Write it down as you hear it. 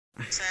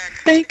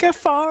Think I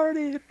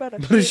farted, but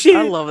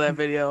I love that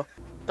video.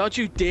 Don't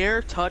you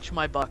dare touch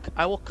my buck.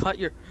 I will cut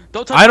your.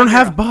 Don't touch. I don't my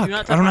have Mira. buck. Do not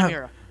I touch don't my have.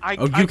 Mira.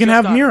 Oh, you can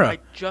have Mira. I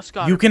just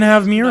got you her. can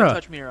have Please do not Mira.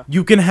 touch Mira.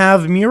 You can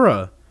have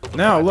Mira.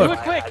 Now look. Do it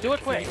quick. Do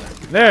it quick.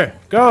 There.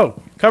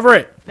 Go. Cover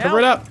it. Now. Cover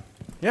it up.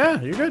 Yeah,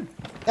 you're good.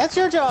 That's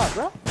your job,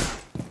 bro.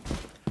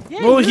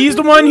 Yeah, Well, he's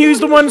the one. He's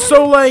the one.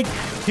 So like,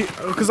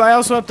 because I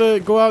also have to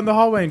go out in the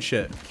hallway and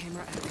shit.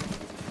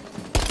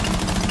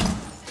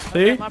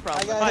 See? My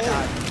problem. If I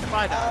die. If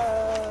I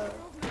die.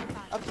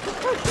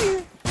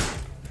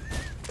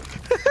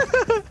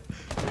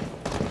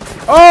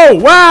 Oh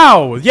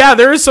wow! Yeah,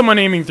 there is someone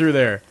aiming through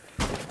there.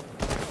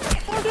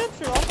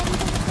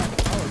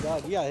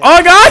 God, yeah.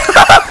 Oh god!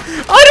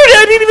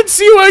 I didn't even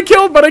see who I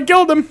killed, but I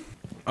killed him.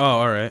 Oh,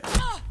 all right.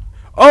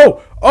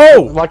 Oh,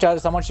 oh! Watch out!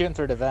 Someone shooting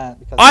through the vent.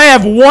 Because I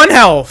have 1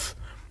 health.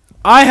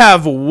 I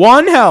have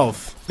 1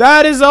 health.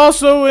 That is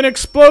also an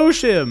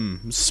explosion.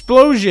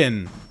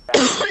 Explosion.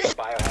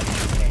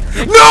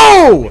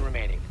 No!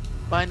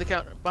 Behind the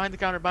counter. Behind the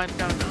counter. Behind the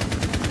counter.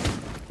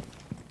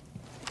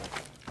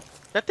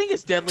 That thing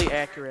is deadly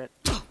accurate.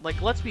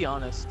 Like, let's be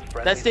honest.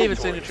 That's David's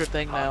signature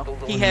thing now.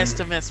 He has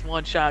to miss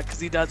 1 shot because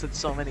he does it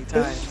so many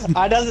times.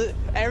 I does it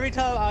every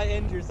time I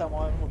injure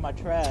someone with my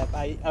trap.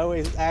 I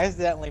always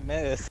accidentally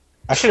miss.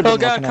 I should have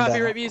been God, looking at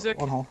copyright that music.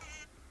 one hole.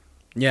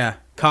 Yeah.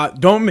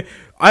 Don't.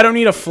 I don't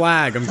need a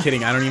flag. I'm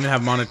kidding. I don't even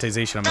have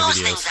monetization on my Those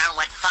videos. things aren't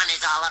what fun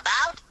is all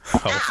about.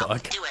 Oh Now,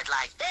 fuck. do it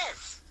like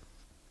this.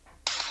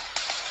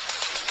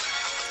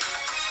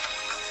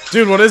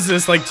 Dude, what is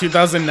this? Like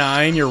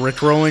 2009? You're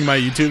rickrolling my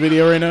YouTube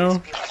video right now?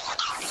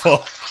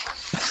 Fuck.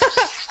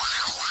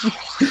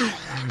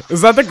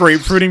 Is that the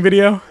grapefruiting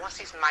video? Once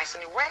he's nice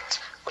and erect,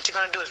 what you're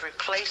gonna do is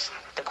replace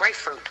the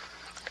grapefruit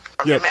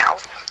from Yep. your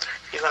mouth.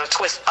 You're gonna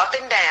twist up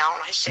and down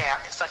on his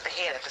shaft and suck the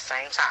head at the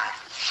same time.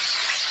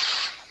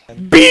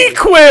 Be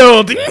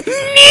quilled!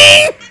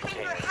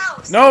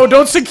 No,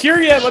 don't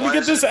secure yet. Let me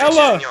get this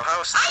Ella. I don't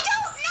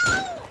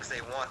know! Because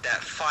they want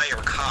that fire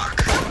cock.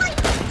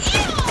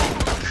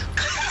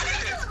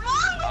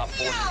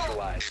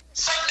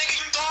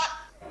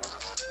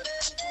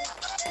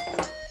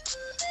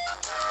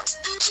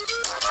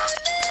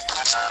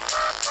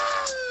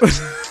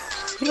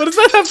 What does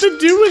that have to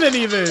do with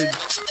anything?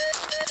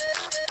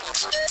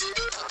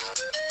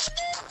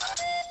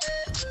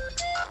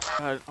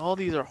 God, all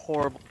these are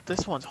horrible.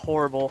 This one's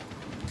horrible.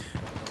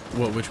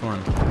 What? Which one?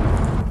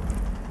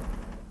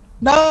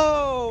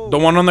 No! The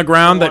one on the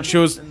ground The that one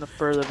shows. in the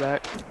further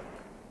back.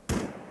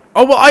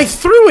 Oh well, I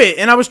threw it,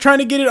 and I was trying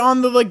to get it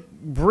on the like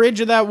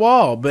bridge of that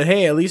wall. But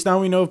hey, at least now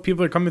we know if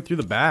people are coming through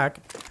the back.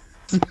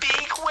 Be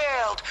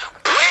quilled.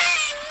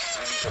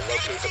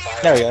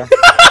 There we go.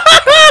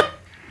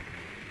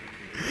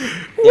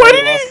 What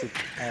did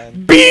he?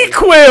 Be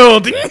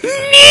quilled.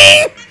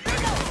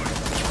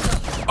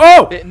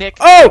 Oh! Nick.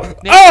 Oh!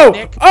 Nick, Oh!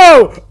 Nick.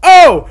 Oh!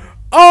 Oh!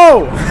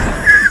 Oh!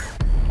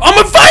 I'm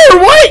on fire!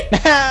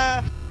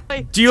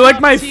 What? Do you like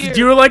my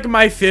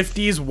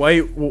 50s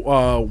white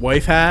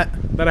wife hat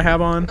that I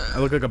have on? I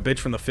look like a bitch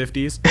from the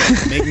 50s.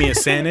 Make me a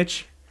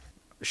sandwich.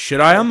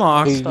 Should I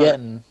unlock? He's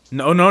getting.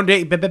 No, no,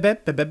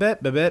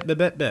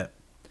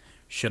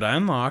 should I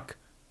unlock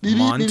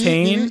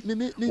Montaigne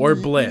or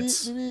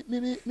Blitz?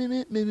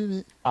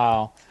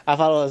 Oh, I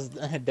thought it was the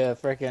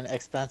freaking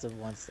expensive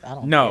ones. I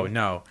don't. No, care.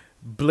 no.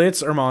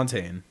 Blitz or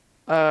Montaigne?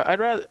 I'd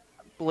rather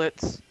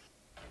Blitz.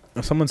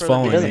 Someone's It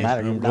following doesn't me.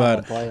 matter, I'm you're not glad.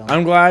 gonna play on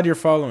I'm glad you're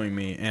following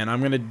me, and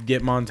I'm gonna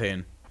get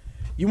Montaigne.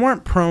 You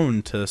weren't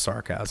prone to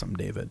sarcasm,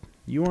 David.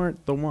 You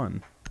aren't the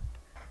one.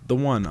 The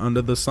one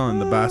under the sun,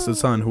 the bastard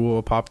son who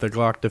will pop the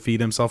Glock to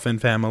feed himself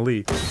and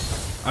family.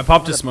 I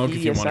popped a smoke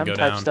if you want to go BDSM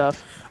type down.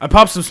 stuff. I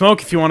popped some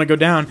smoke if you want to go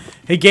down.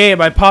 Hey Gabe,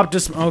 I popped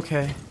a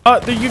okay.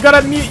 You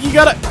gotta mute. You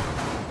gotta.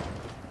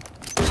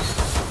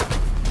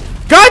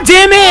 God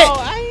damn it!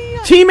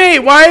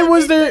 Teammate, why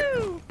was there?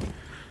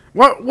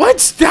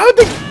 What's down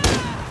the?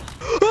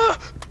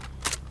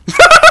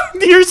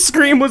 Your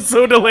scream was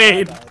so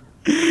delayed.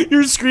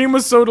 Your scream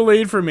was so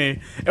delayed for me.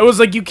 It was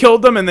like you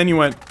killed them and then you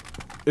went.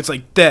 It's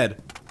like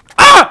dead.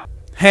 Ah!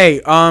 Hey,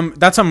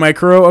 that's a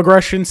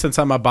microaggression since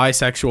I'm a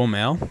bisexual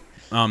male.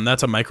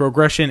 That's a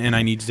microaggression and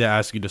I need to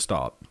ask you to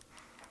stop.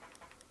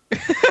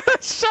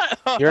 Shut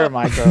up. You're a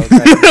micro.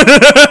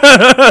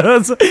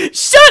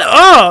 Shut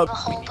up! A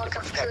whole book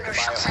of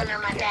cooter under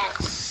my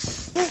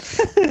desk.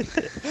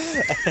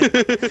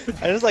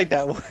 I just like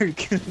that word.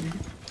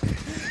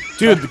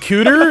 Dude, the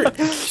cooter,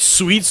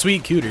 sweet,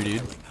 sweet cooter,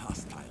 dude.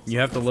 You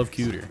have to love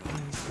cooter.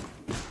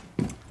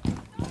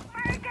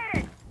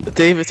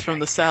 David's from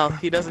the south.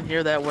 He doesn't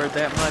hear that word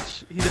that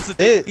much. He doesn't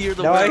hear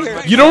the No, I word.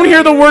 hear- You don't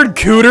hear the word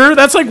cooter?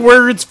 That's like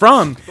where it's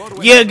from.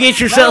 Yeah, get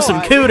yourself some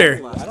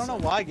cooter. I don't know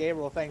why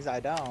Gabriel thinks I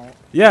don't.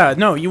 Yeah,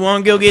 no, you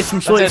want to go get some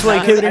sweet, That's sweet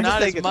not, cooter? not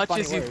think as it's a much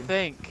funny as you word.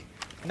 think.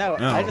 No,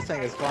 No. I just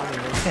think it's funny.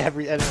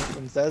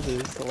 Everyone says it.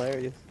 It's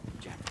hilarious.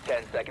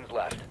 10 seconds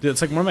left. Dude,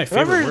 it's like one of my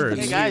favorite Remember-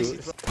 words. Hey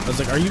guys, I was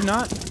like, are you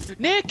not?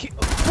 Nick,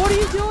 what are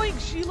you doing?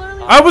 She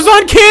literally. I was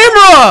on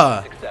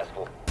camera!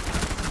 Successful.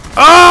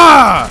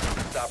 Ah!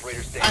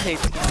 Operator I hate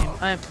the game.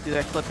 I have to do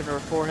that clip into her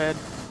forehead.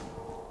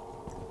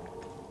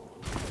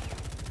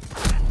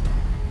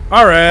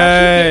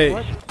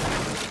 Alright.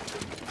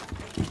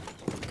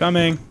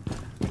 Coming.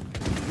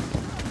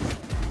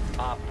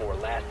 Op 4,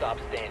 last stop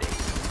standing.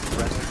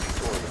 Friendly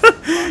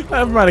victorious.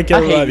 I'm about to kill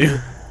I hate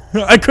revive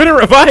you. I couldn't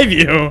revive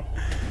you.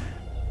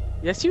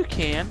 Yes, you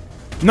can.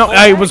 No, Hold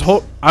I X.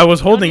 was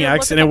holding even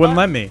X look and at it the wouldn't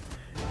let button. me.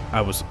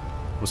 I was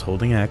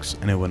holding X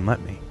and it wouldn't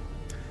let me.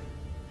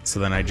 So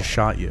then I just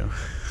shot you.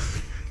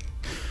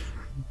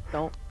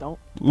 Don't.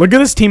 Look at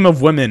this team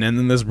of women and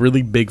then this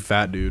really big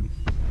fat dude.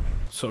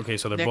 So okay,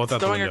 so they're Nick, both out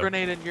the throwing a window.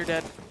 grenade and you're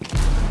dead.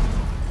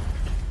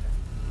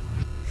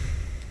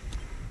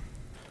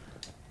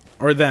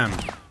 Or them.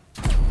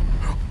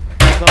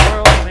 The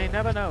world may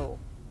never know.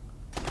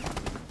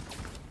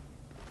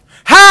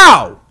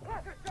 How?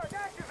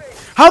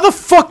 How the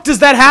fuck does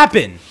that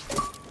happen?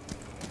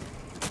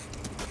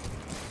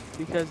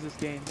 Because this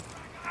game.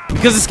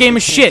 Because this game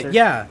is shit. Cancer.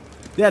 Yeah.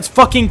 Yeah, it's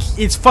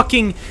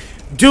fucking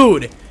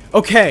dude.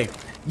 Okay.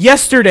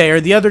 Yesterday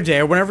or the other day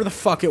or whenever the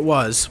fuck it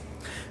was,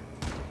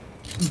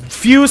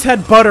 Fuse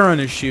had butter on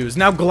his shoes.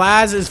 Now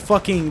Glaz is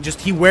fucking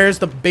just, he wears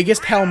the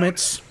biggest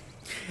helmets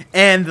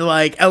and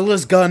like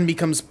Ella's gun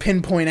becomes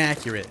pinpoint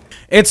accurate.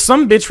 It's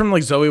some bitch from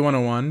like Zoe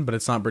 101, but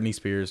it's not Britney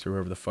Spears or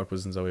whoever the fuck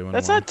was in Zoe 101.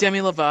 That's not Demi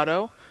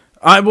Lovato.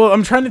 Well,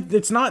 I'm trying to,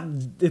 it's not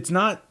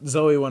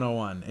Zoe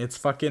 101. It's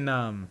fucking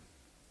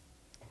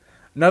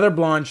another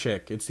blonde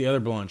chick. It's the other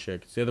blonde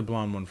chick. It's the other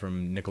blonde one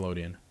from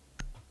Nickelodeon.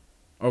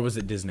 Or was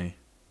it Disney?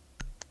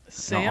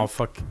 Sam, No,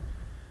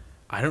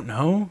 I don't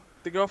know.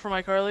 the girl from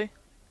iCarly.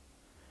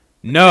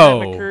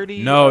 No. Jeanette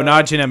McCurdy, No,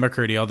 not Jeanette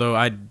McCurdy, although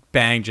I'd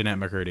bang Jeanette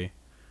McCurdy.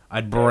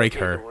 I'd break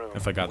her room.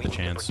 if I got We the need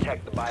to chance.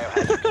 protect the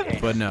biohazard container.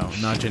 But no,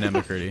 not Jeanette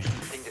McCurdy.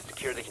 Need to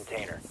secure the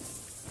container.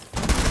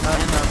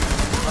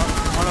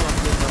 One of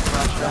them did the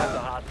flash Stop shot. the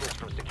hostiles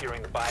from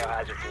securing the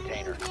biohazard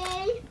container.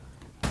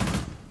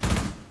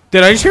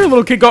 Did I just hear a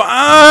little kid go,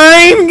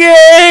 I'm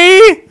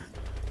gay?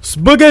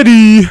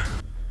 Spaghetti.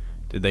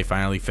 Did they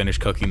finally finish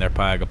cooking their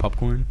Payaga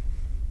popcorn?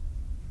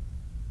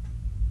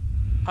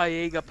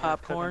 Paega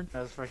popcorn.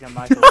 Those freaking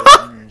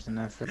microwaves and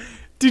that's it.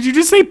 Did you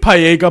just say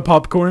Payaga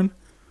popcorn?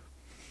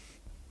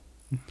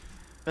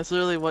 That's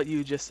literally what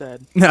you just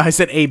said. No, I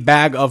said a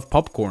bag of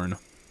popcorn,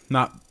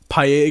 not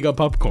Payaga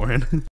popcorn.